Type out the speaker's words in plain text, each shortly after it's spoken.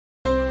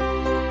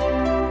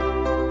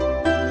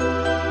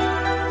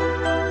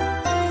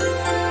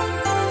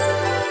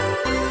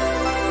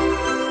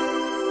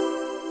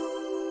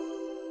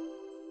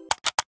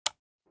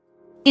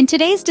In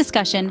today's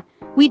discussion,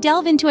 we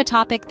delve into a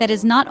topic that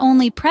is not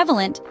only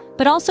prevalent,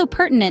 but also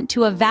pertinent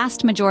to a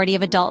vast majority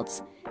of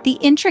adults: the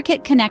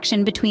intricate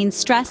connection between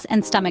stress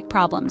and stomach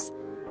problems.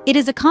 It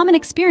is a common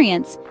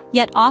experience,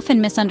 yet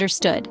often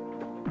misunderstood.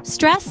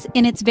 Stress,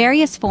 in its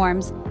various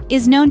forms,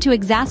 is known to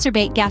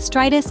exacerbate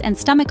gastritis and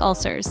stomach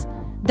ulcers,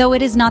 though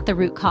it is not the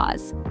root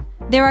cause.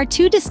 There are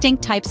two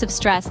distinct types of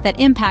stress that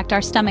impact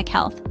our stomach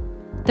health.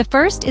 The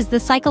first is the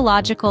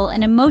psychological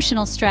and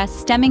emotional stress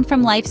stemming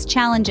from life's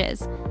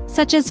challenges,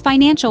 such as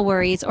financial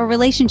worries or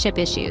relationship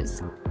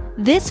issues.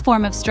 This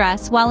form of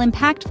stress, while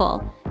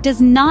impactful,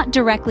 does not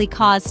directly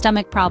cause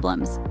stomach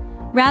problems.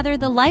 Rather,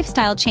 the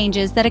lifestyle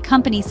changes that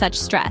accompany such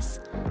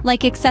stress,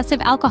 like excessive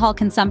alcohol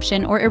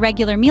consumption or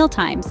irregular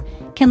mealtimes,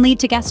 can lead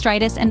to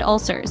gastritis and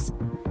ulcers.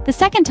 The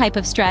second type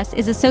of stress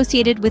is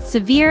associated with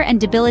severe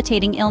and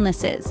debilitating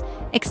illnesses,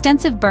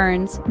 extensive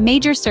burns,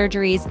 major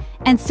surgeries,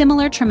 and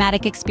similar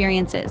traumatic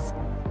experiences.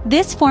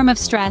 This form of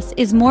stress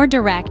is more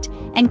direct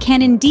and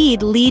can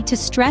indeed lead to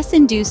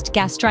stress-induced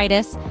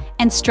gastritis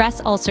and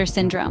stress ulcer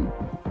syndrome.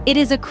 It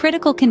is a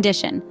critical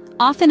condition,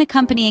 often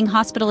accompanying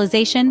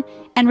hospitalization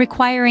and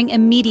requiring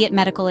immediate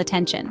medical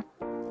attention.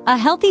 A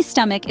healthy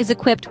stomach is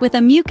equipped with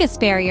a mucus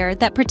barrier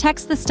that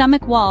protects the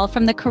stomach wall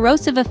from the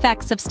corrosive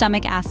effects of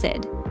stomach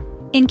acid.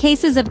 In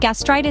cases of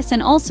gastritis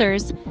and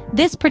ulcers,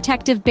 this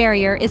protective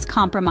barrier is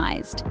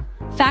compromised.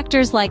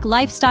 Factors like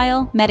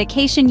lifestyle,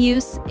 medication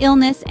use,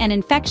 illness, and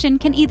infection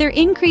can either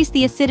increase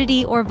the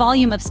acidity or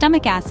volume of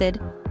stomach acid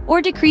or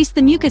decrease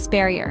the mucus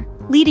barrier,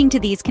 leading to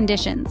these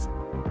conditions.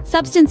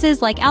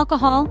 Substances like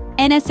alcohol,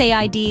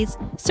 NSAIDs,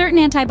 certain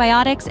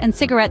antibiotics, and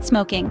cigarette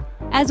smoking,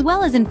 as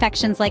well as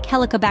infections like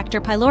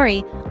Helicobacter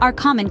pylori, are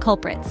common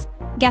culprits.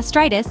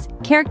 Gastritis,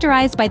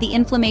 characterized by the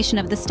inflammation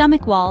of the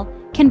stomach wall,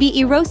 can be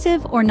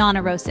erosive or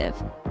non-erosive.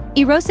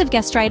 Erosive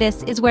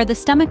gastritis is where the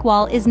stomach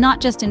wall is not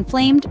just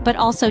inflamed but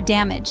also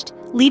damaged,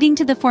 leading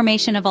to the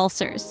formation of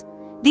ulcers.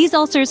 These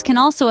ulcers can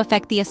also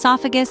affect the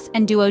esophagus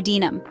and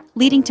duodenum,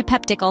 leading to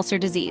peptic ulcer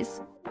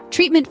disease.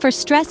 Treatment for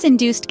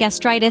stress-induced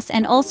gastritis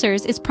and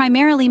ulcers is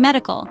primarily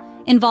medical,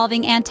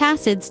 involving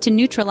antacids to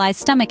neutralize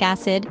stomach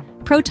acid,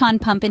 proton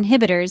pump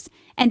inhibitors,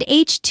 and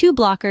H2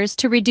 blockers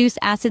to reduce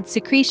acid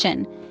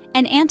secretion,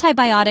 and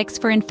antibiotics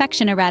for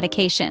infection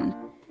eradication.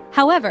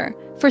 However,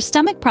 for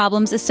stomach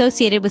problems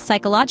associated with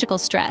psychological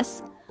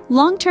stress,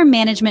 long-term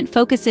management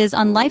focuses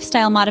on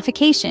lifestyle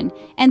modification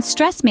and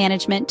stress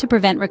management to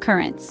prevent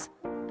recurrence.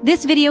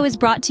 This video is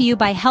brought to you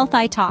by Health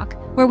I Talk,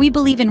 where we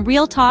believe in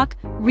real talk,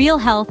 real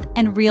health,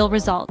 and real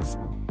results.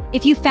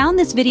 If you found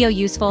this video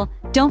useful,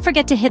 don't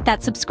forget to hit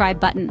that subscribe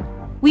button.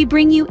 We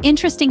bring you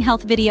interesting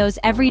health videos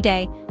every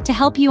day to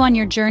help you on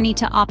your journey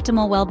to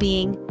optimal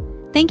well-being.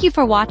 Thank you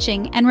for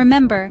watching, and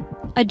remember,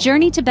 a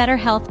journey to better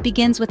health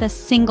begins with a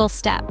single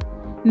step.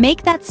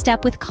 Make that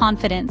step with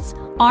confidence,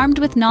 armed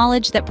with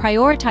knowledge that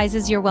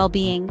prioritizes your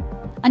well-being.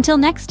 Until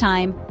next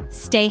time,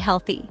 stay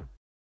healthy.